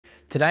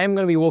Today, I'm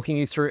going to be walking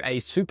you through a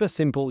super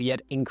simple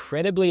yet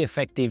incredibly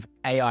effective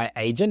AI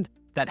agent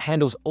that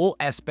handles all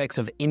aspects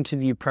of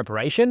interview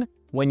preparation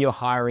when you're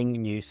hiring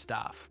new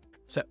staff.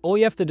 So all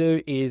you have to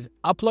do is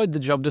upload the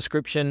job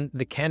description,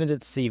 the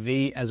candidate's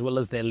CV, as well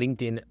as their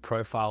LinkedIn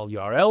profile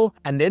URL,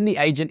 and then the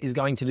agent is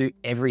going to do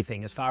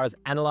everything as far as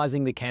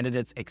analyzing the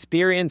candidate's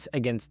experience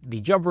against the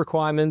job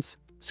requirements,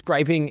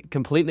 scraping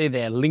completely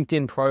their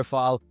LinkedIn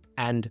profile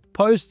and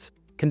posts,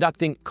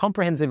 conducting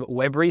comprehensive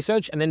web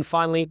research, and then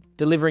finally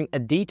delivering a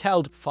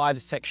detailed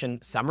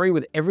 5-section summary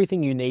with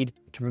everything you need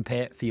to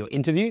prepare for your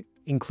interview,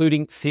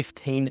 including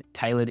 15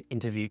 tailored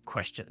interview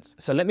questions.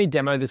 So let me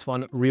demo this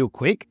one real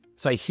quick.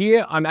 So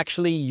here I'm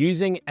actually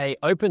using an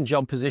open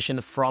job position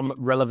from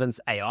Relevance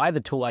AI, the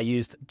tool I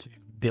used to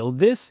build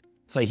this.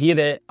 So here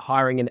they're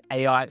hiring an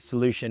AI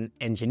solution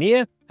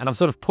engineer, and I've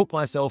sort of put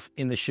myself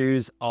in the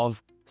shoes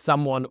of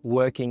someone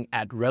working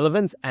at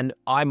Relevance, and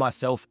I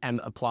myself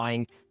am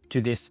applying to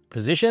this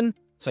position.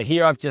 So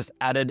here I've just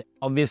added,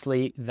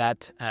 obviously,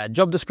 that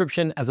job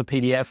description as a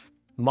PDF,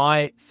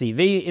 my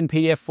CV in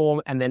PDF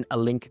form, and then a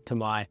link to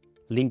my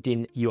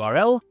LinkedIn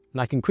URL.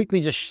 And I can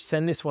quickly just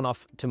send this one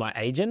off to my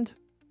agent.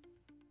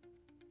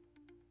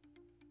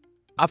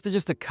 After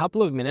just a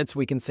couple of minutes,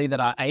 we can see that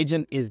our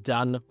agent is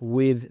done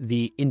with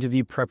the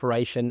interview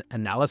preparation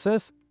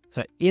analysis.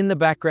 So in the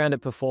background, it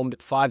performed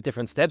 5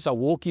 different steps. I'll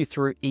walk you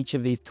through each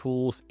of these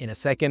tools in a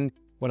second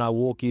when I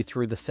walk you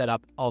through the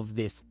setup of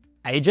this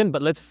agent,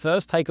 but let's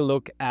first take a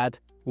look at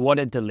what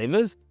it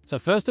delivers. So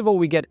first of all,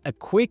 we get a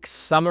quick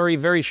summary,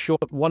 very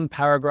short, 1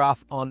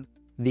 paragraph on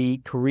the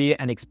career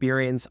and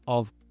experience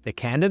of the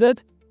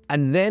candidate,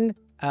 and then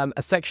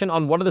a section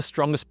on what are the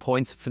strongest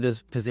points for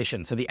this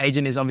position. So the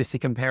agent is obviously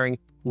comparing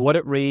what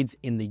it reads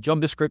in the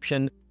job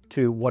description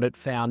to what it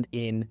found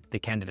in the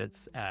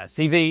candidate's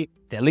CV,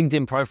 their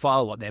LinkedIn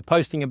profile, what they're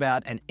posting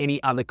about, and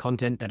any other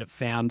content that it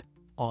found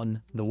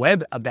on the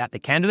web about the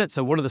candidate.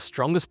 So what are the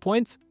strongest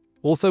points?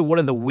 Also, what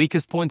are the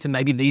weakest points? And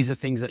maybe these are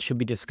things that should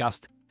be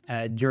discussed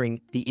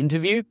during the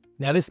interview.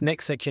 Now, this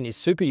next section is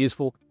super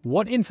useful.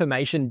 What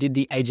information did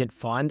the agent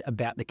find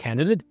about the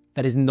candidate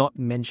that is not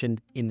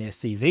mentioned in their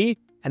CV?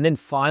 And then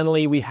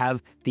finally, we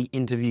have the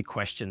interview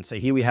questions. So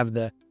here we have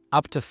the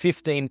up to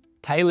 15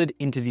 tailored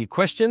interview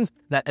questions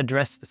that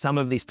address some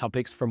of these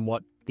topics from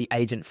what the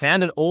agent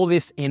found, and all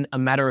this in a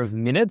matter of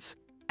minutes.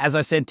 As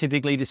I said,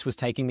 typically this was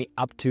taking me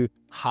up to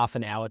half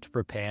an hour to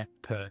prepare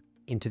per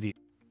interview.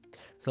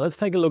 So let's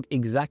take a look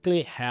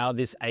exactly how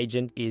this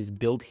agent is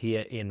built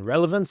here in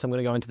Relevance. I'm going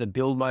to go into the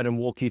build mode and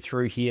walk you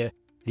through here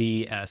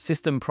the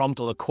system prompt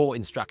or the core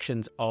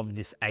instructions of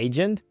this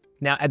agent.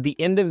 Now, at the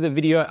end of the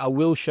video, I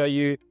will show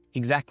you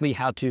exactly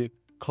how to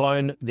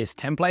clone this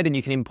template, and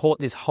you can import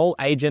this whole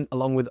agent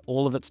along with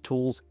all of its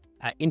tools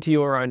into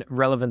your own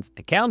Relevance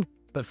account.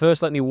 But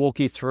first, let me walk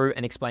you through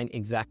and explain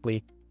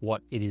exactly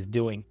what it is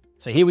doing.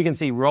 So here we can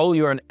see role,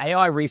 you're an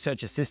AI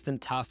research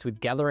assistant tasked with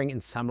gathering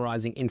and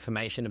summarizing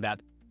information about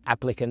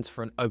applicants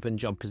for an open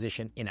job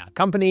position in our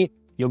company.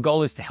 Your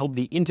goal is to help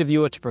the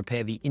interviewer to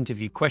prepare the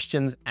interview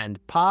questions and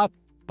path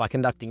by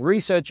conducting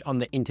research on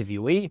the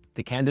interviewee,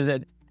 the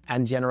candidate,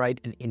 and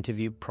generate an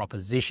interview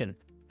proposition.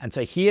 And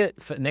so here,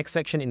 for the next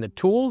section in the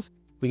tools,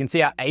 we can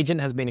see our agent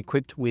has been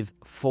equipped with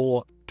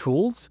 4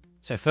 tools.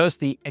 So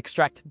first, the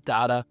extract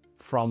data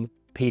from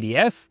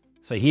PDF.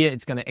 So here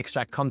it's going to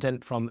extract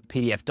content from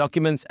PDF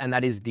documents, and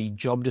that is the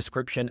job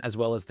description as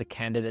well as the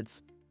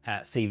candidate's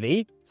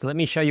CV. So let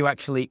me show you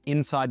actually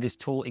inside this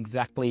tool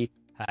exactly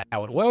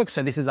how it works.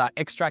 So this is our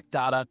extract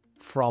data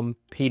from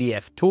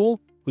PDF tool.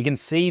 We can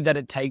see that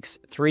it takes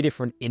 3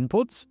 different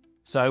inputs.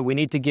 So we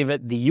need to give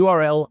it the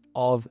URL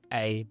of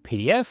a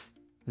PDF,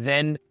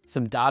 then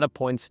some data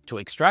points to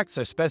extract.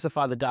 So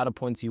specify the data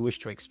points you wish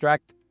to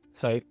extract.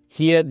 So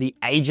here the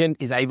agent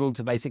is able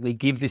to basically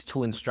give this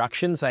tool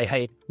instructions, say,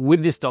 hey,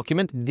 with this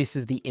document, this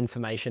is the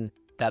information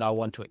that I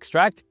want to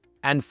extract.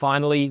 And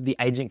finally, the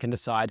agent can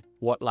decide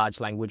what large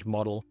language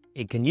model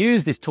it can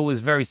use. This tool is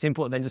very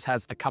simple. It then just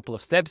has a couple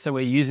of steps. So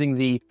we're using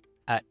the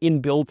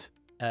inbuilt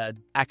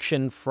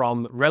action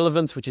from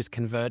Relevance, which is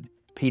convert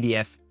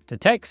PDF to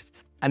text.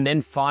 And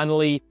then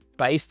finally,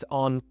 based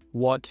on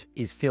what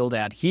is filled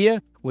out here,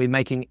 we're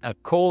making a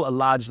call, a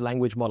large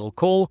language model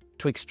call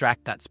to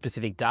extract that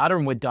specific data.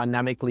 And we're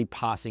dynamically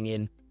passing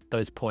in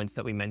those points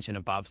that we mentioned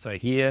above. So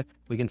here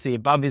we can see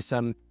above is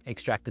some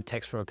extract the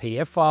text from a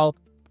PDF file.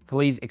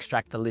 Please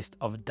extract the list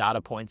of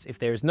data points. If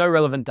there is no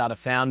relevant data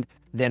found,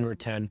 then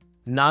return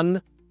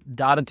none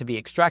data to be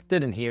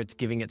extracted. And here it's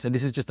giving it. So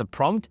this is just a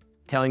prompt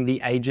telling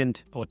the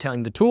agent or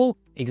telling the tool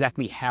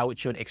exactly how it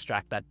should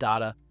extract that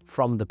data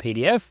from the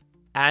PDF.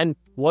 And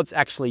what's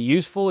actually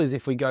useful is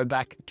if we go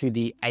back to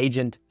the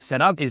agent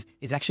setup, is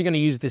it's actually going to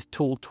use this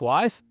tool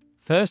twice.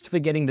 First, for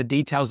getting the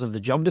details of the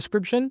job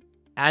description,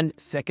 and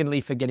secondly,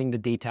 for getting the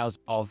details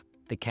of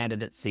the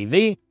candidate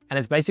CV. And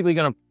it's basically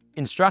going to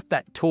instruct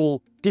that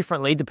tool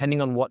differently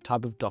depending on what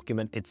type of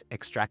document it's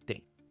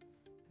extracting.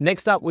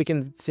 Next up, we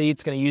can see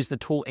it's going to use the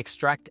tool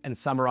extract and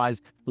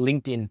summarize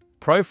LinkedIn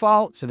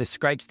profile. So this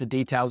scrapes the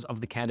details of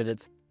the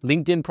candidate's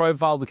LinkedIn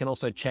profile. We can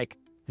also check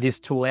this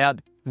tool out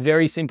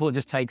Very simple. It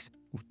just takes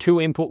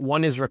 2 input.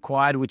 One is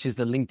required, which is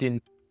the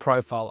LinkedIn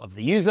profile of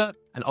the user.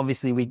 And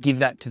obviously we give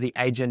that to the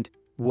agent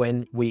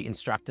when we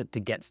instruct it to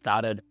get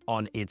started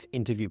on its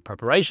interview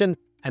preparation.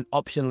 And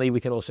optionally, we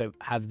can also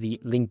have the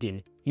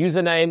LinkedIn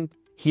username.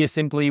 Here,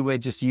 simply, we're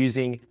just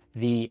using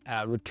the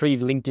retrieve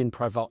LinkedIn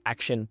profile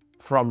action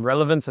from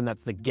Relevance, and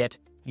that's the get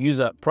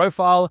user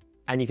profile.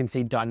 And you can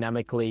see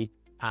dynamically,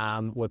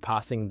 we're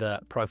passing the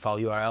profile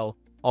URL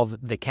of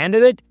the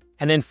candidate.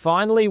 And then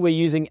finally, we're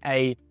using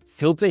a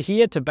filter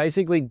here to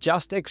basically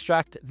just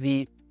extract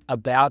the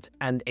about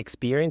and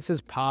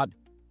experiences part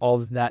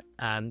of that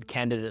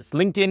candidate's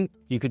LinkedIn.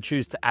 You could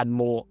choose to add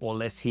more or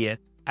less here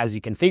as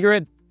you configure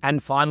it.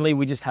 And finally,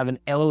 we just have an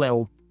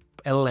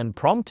LLM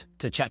prompt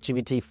to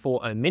ChatGPT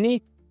 4o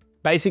Mini,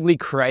 basically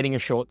creating a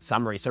short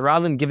summary. So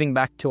rather than giving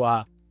back to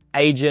our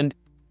agent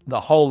the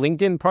whole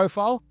LinkedIn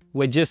profile,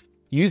 we're just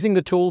using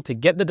the tool to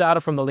get the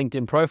data from the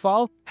LinkedIn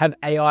profile, have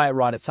AI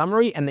write a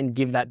summary, and then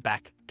give that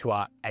back to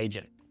our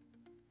agent.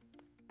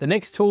 The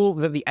next tool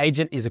that the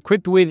agent is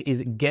equipped with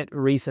is Get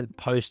Recent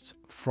Posts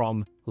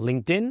from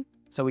LinkedIn.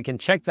 So we can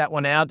check that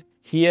one out.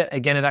 Here,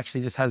 again, it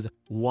actually just has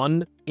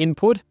one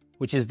input,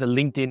 which is the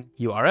LinkedIn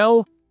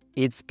URL.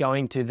 It's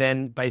going to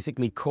then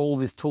basically call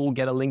this tool,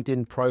 get a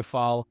LinkedIn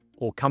profile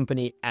or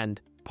company and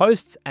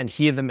posts. And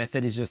here the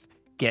method is just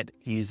get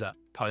user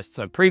posts.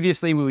 So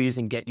previously we were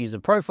using get user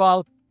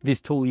profile.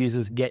 This tool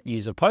uses get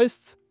user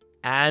posts.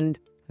 And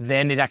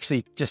then it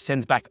actually just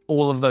sends back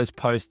all of those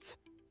posts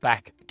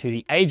back to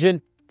the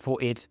agent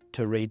for it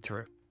to read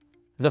through.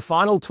 The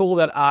final tool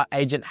that our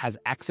agent has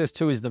access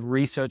to is the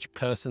research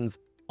person's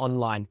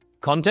online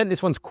content.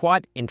 This one's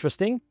quite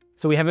interesting.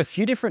 So we have a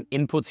few different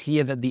inputs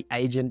here that the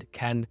agent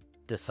can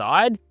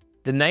decide.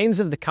 The names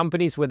of the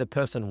companies where the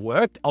person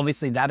worked,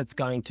 obviously that it's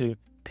going to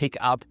pick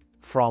up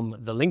from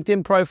the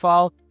LinkedIn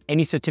profile.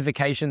 Any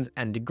certifications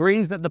and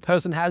degrees that the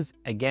person has,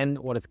 again,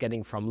 what it's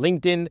getting from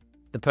LinkedIn,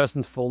 the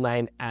person's full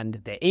name and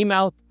their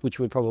email, which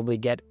we probably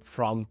get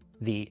from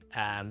the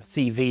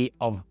CV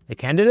of the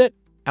candidate.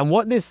 And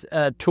what this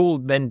tool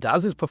then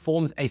does is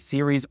performs a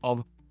series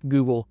of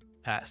Google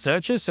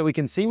searches. So we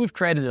can see we've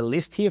created a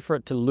list here for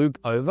it to loop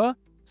over.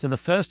 So the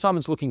first time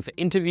it's looking for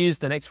interviews,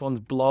 the next one's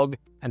blog,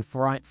 and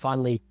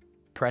finally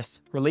press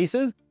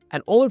releases.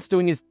 And all it's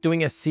doing is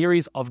doing a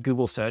series of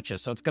Google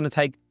searches. So it's going to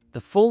take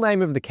the full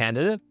name of the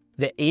candidate,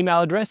 their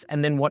email address,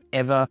 and then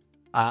whatever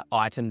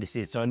item this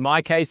is. So in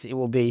my case, it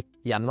will be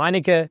Jan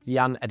Meinecke,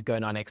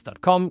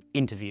 jan@go9x.com,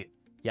 interview.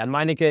 Jan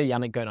Meinecke,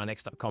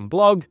 jan@go9x.com,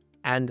 blog,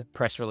 and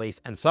press release,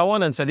 and so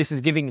on. And so this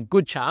is giving a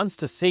good chance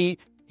to see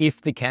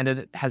if the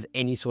candidate has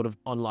any sort of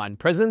online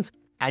presence,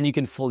 and you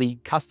can fully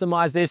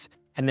customize this.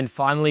 And then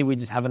finally, we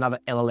just have another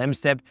LLM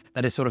step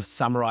that is sort of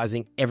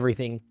summarizing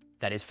everything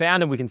that is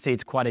found. And we can see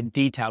it's quite a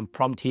detailed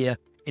prompt here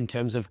in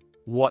terms of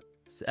what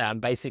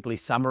basically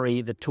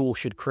summary the tool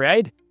should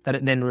create that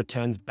it then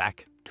returns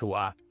back to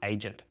our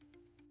agent.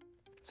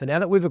 So now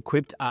that we've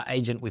equipped our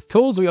agent with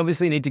tools, we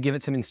obviously need to give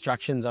it some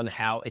instructions on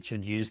how it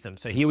should use them.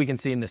 So here we can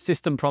see in the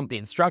system prompt the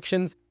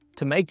instructions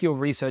to make your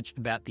research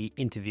about the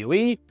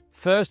interviewee.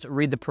 First,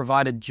 read the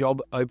provided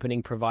job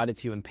opening provided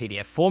to you in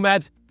PDF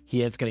format.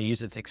 Here it's going to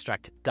use its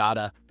extract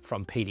data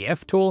from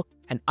PDF tool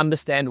and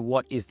understand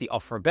what is the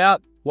offer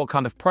about, what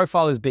kind of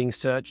profile is being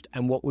searched,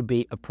 and what would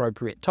be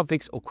appropriate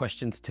topics or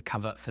questions to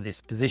cover for this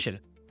position.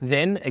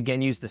 Then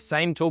again, use the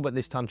same tool, but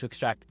this time to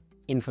extract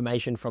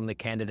information from the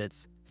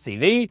candidate's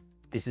CV.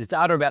 This is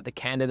data about the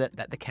candidate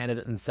that the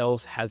candidate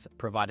themselves has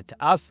provided to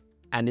us,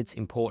 and it's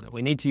important.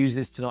 We need to use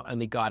this to not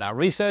only guide our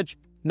research,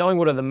 knowing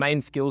what are the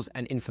main skills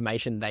and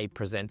information they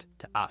present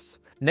to us.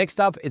 Next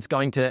up, it's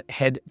going to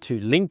head to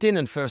LinkedIn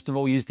and first of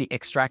all, use the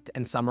extract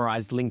and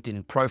summarize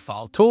LinkedIn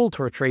profile tool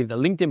to retrieve the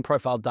LinkedIn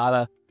profile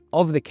data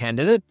of the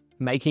candidate,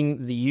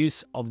 making the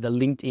use of the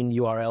LinkedIn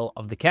URL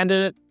of the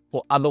candidate,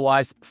 or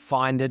otherwise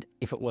find it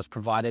if it was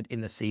provided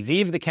in the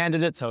CV of the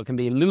candidate. So it can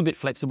be a little bit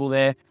flexible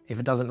there. If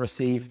it doesn't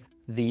receive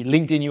the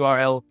LinkedIn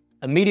URL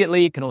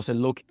immediately, it can also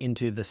look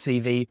into the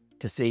CV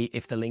to see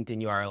if the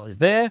LinkedIn URL is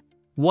there.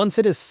 Once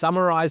it has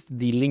summarized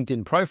the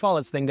LinkedIn profile,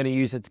 it's then going to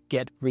use its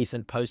Get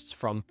Recent Posts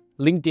from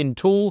LinkedIn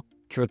tool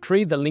to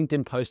retrieve the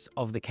LinkedIn posts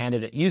of the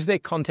candidate, use their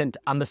content to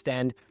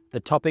understand the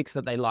topics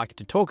that they like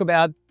to talk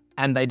about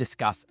and they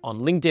discuss on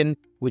LinkedIn,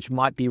 which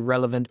might be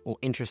relevant or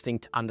interesting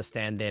to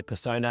understand their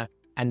persona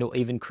and or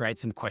even create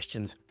some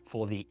questions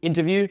for the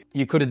interview.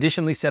 You could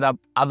additionally set up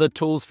other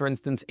tools. For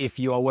instance, if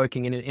you are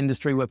working in an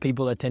industry where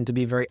people tend to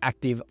be very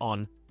active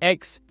on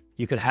X,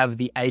 you could have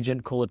the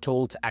agent call a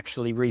tool to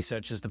actually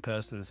research as the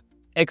person's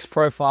X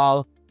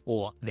profile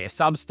or their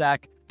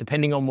Substack,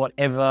 depending on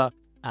whatever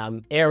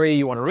area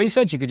you want to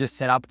research, you could just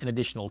set up an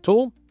additional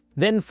tool.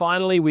 Then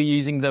finally, we're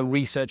using the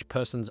research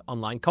person's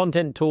online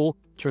content tool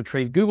to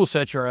retrieve Google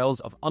search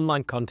URLs of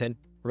online content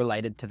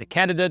related to the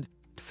candidate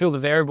to fill the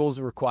variables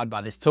required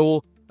by this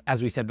tool.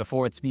 As we said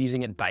before, it's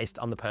using it based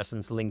on the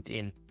person's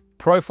LinkedIn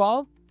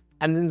profile.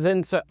 And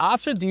then so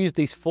after to use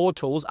these 4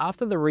 tools,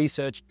 after the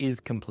research is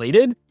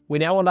completed, we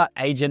now want our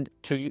agent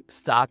to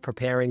start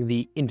preparing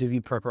the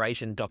interview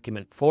preparation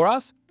document for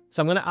us.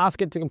 So I'm going to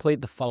ask it to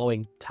complete the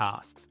following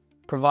tasks.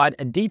 Provide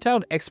a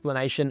detailed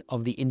explanation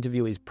of the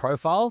interviewee's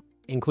profile,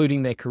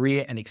 including their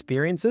career and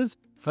experiences,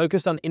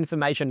 focused on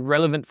information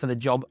relevant for the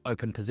job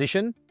open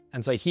position.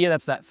 And so here,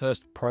 that's that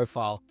first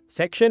profile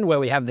section where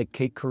we have the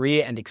key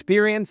career and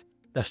experience,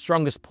 the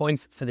strongest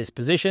points for this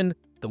position,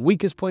 the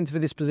weakest points for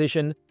this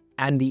position,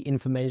 and the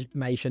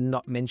information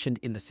not mentioned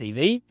in the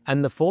CV.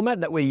 And the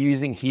format that we're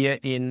using here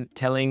in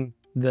telling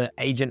the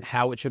agent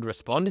how it should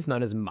respond is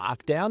known as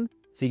Markdown.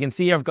 So you can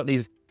see here I've got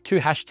these 2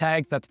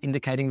 hashtags that's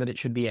indicating that it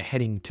should be a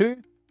heading 2.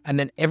 And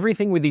then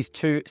everything with these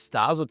 2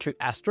 stars or 2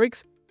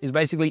 asterisks is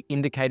basically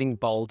indicating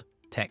bold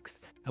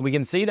text. And we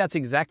can see that's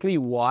exactly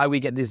why we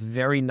get this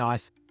very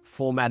nice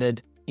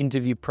formatted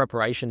interview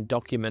preparation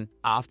document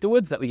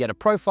afterwards, that we get a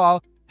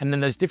profile and then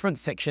those different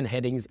section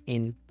headings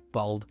in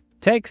bold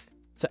text.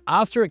 So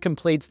after it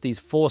completes these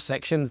 4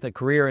 sections, the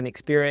career and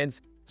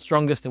experience,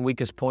 strongest and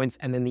weakest points,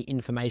 and then the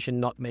information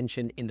not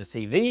mentioned in the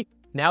CV,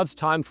 now it's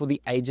time for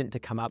the agent to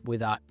come up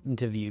with our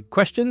interview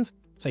questions.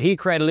 So here,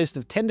 create a list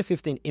of 10 to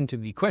 15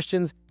 interview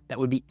questions that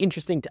would be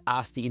interesting to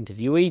ask the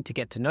interviewee to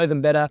get to know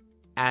them better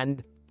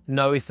and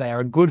know if they are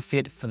a good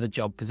fit for the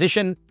job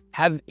position.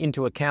 Have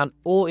into account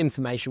all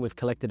information we've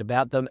collected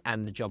about them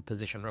and the job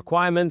position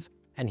requirements,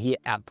 and here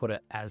output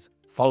it as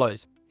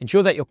follows.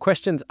 Ensure that your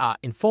questions are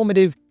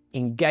informative,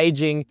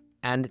 engaging,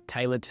 and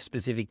tailored to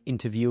specific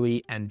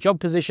interviewee and job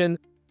position.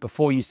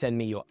 Before you send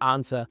me your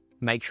answer,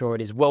 make sure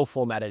it is well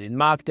formatted in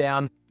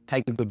Markdown,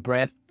 take a good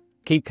breath,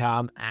 keep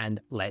calm, and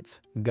let's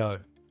go.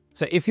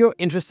 So if you're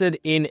interested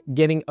in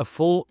getting a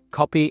full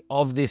copy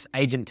of this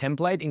agent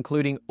template,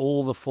 including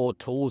all the 4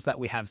 tools that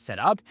we have set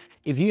up,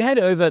 if you head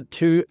over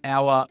to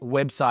our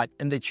website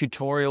in the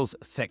tutorials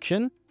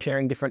section,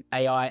 sharing different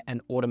AI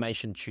and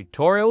automation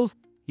tutorials,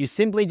 you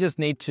simply just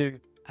need to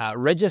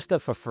register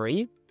for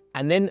free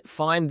and then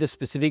find the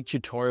specific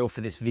tutorial for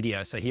this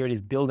video. So here it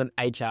is, build an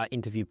HR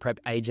interview prep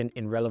agent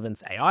in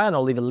Relevance AI, and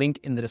I'll leave a link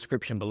in the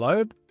description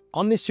below.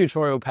 On this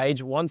tutorial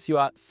page, once you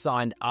are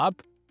signed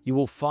up, you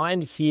will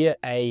find here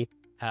a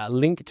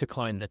link to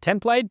clone the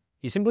template.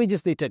 You simply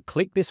just need to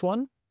click this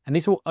one, and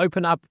this will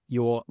open up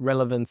your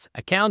Relevance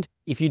account.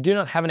 If you do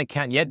not have an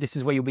account yet, this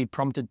is where you'll be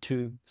prompted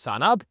to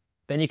sign up.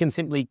 Then you can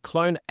simply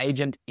clone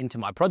agent into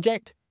my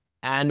project,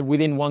 and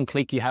within one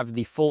click, you have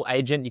the full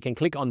agent. You can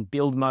click on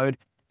build mode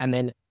and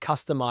then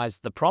customize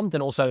the prompt,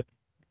 and also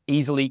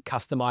easily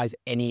customize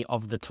any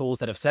of the tools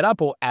that I've set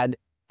up or add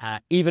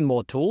even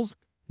more tools.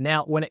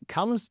 Now, when it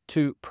comes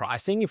to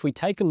pricing, if we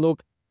take a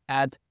look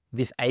at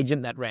this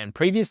agent that ran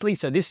previously,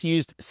 so this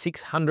used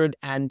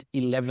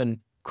 611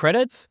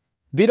 credits,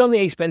 bit on the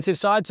expensive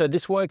side. So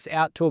this works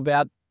out to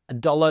about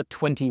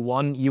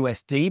 $1.21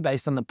 USD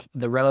based on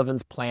the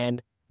Relevance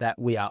plan that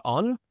we are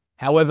on.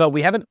 However,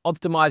 we haven't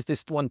optimized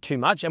this one too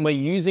much, and we're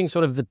using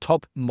sort of the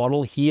top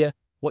model here.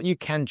 What you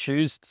can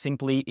choose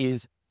simply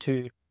is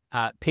to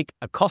pick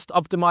a cost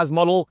optimized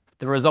model.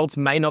 The results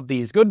may not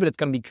be as good, but it's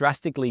going to be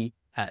drastically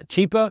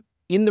cheaper.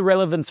 In the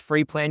Relevance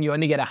free plan, you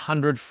only get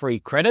 100 free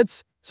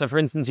credits. So for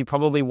instance, you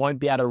probably won't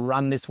be able to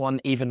run this one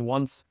even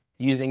once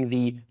using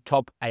the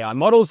top AI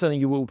models, and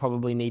you will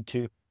probably need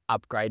to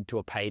upgrade to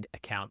a paid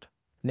account.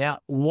 Now,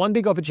 one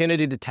big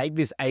opportunity to take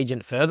this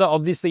agent further,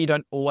 obviously you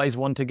don't always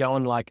want to go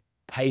and like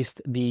paste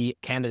the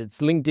candidate's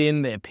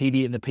LinkedIn, the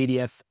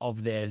PDF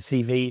of their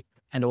CV,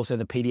 and also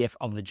the PDF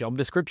of the job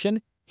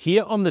description.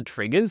 Here on the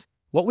triggers,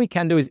 what we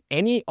can do is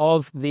any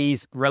of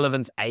these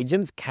Relevance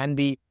agents can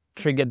be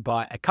triggered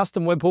by a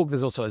custom webhook.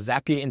 There's also a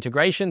Zapier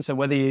integration. So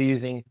whether you're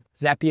using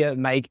Zapier,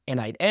 Make,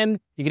 N8N,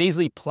 you can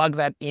easily plug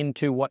that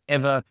into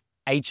whatever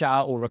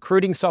HR or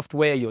recruiting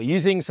software you're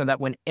using, so that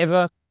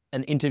whenever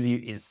an interview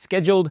is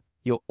scheduled,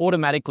 you're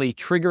automatically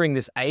triggering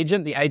this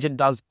agent. The agent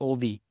does all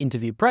the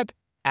interview prep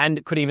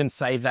and could even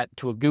save that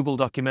to a Google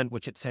document,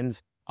 which it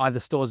sends, either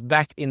stores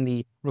back in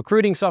the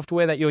recruiting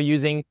software that you're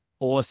using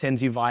or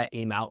sends you via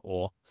email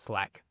or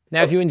Slack.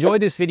 Now, if you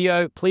enjoyed this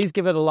video, please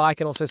give it a like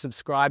and also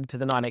subscribe to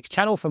the 9X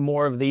channel for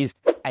more of these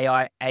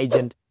AI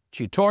agent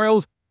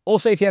tutorials.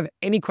 Also, if you have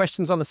any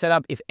questions on the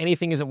setup, if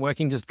anything isn't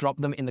working, just drop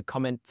them in the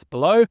comments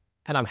below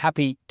and I'm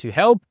happy to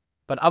help.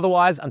 But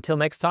otherwise, until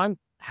next time,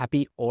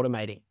 happy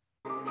automating.